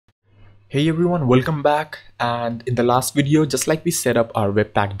Hey everyone, welcome back. And in the last video, just like we set up our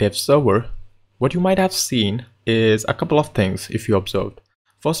Webpack dev server, what you might have seen is a couple of things if you observed.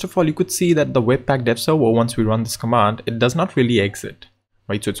 First of all, you could see that the Webpack dev server, once we run this command, it does not really exit,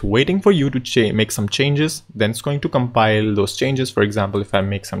 right? So it's waiting for you to make some changes, then it's going to compile those changes. For example, if I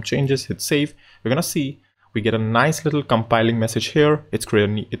make some changes, hit save, we're gonna see we get a nice little compiling message here. It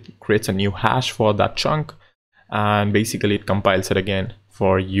creates a new hash for that chunk, and basically it compiles it again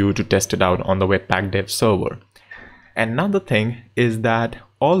for you to test it out on the Webpack dev server. Another thing is that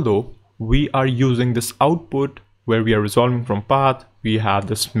although we are using this output where we are resolving from path, we have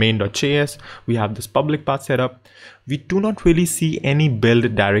this main.js, we have this public path setup, we do not really see any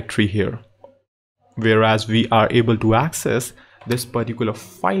build directory here. Whereas we are able to access this particular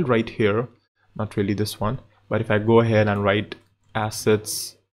file right here, not really this one, but if I go ahead and write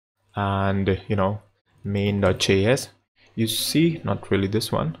assets and main.js, you see, not really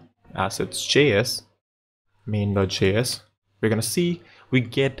this one, assets.js, main.js, we're gonna see we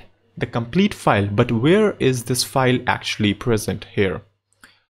get the complete file, but where is this file actually present here?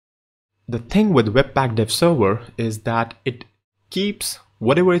 The thing with Webpack dev server is that it keeps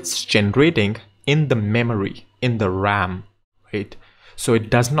whatever it's generating in the memory, in the RAM, right? So it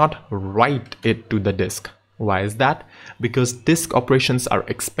does not write it to the disk. Why is that? Because disk operations are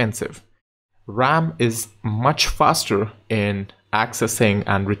expensive. RAM is much faster in accessing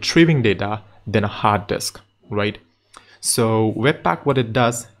and retrieving data than a hard disk, right? So Webpack, what it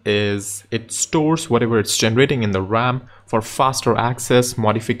does is it stores whatever it's generating in the RAM for faster access,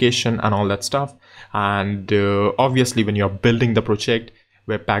 modification, and all that stuff. And obviously, when you're building the project,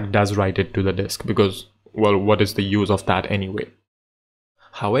 Webpack does write it to the disk because, well, what is the use of that anyway?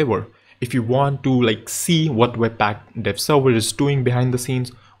 However, if you want to see what Webpack dev server is doing behind the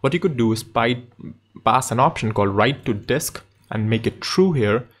scenes, what you could do is pass an option called write to disk and make it true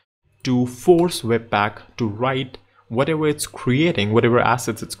here to force Webpack to write whatever it's creating, whatever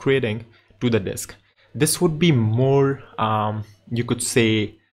assets it's creating, to the disk. This would be more, you could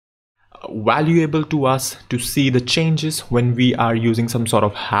say, valuable to us to see the changes when we are using some sort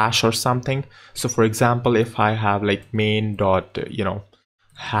of hash or something. So for example, if I have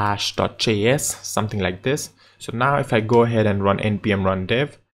hash.js, something like this. So now if I go ahead and run npm run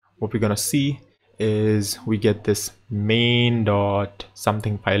dev, what we're gonna see is we get this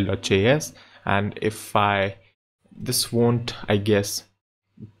main.something file.js, and if this won't, I guess,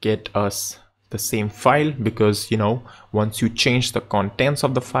 get us the same file because once you change the contents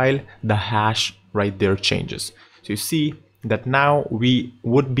of the file, the hash right there changes. So you see that now we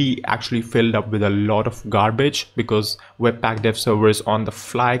would be actually filled up with a lot of garbage because Webpack dev server is on the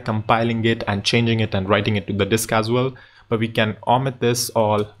fly compiling it and changing it and writing it to the disk as well. But we can omit this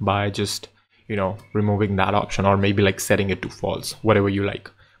all by just removing that option, or maybe setting it to false, whatever you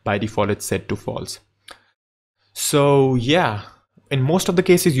like. By default it's set to false. So yeah, in most of the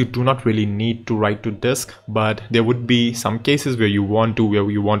cases you do not really need to write to disk, but there would be some cases where you want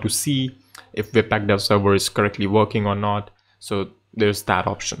to see if Webpack dev server is correctly working or not. So there's that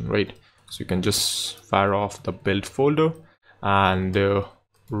option, right? So you can just fire off the build folder and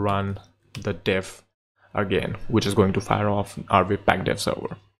run the dev again, which is going to fire off our Webpack dev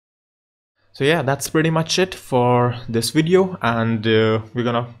server. So yeah, that's pretty much it for this video, and we're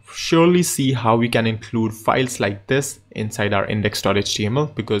gonna surely see how we can include files like this inside our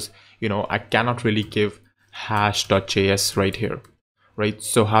index.html, because I cannot really give hash.js right here, right?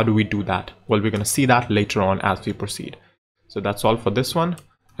 So how do we do that? Well, we're gonna see that later on as we proceed. So that's all for this one.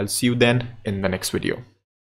 I'll see you then in the next video.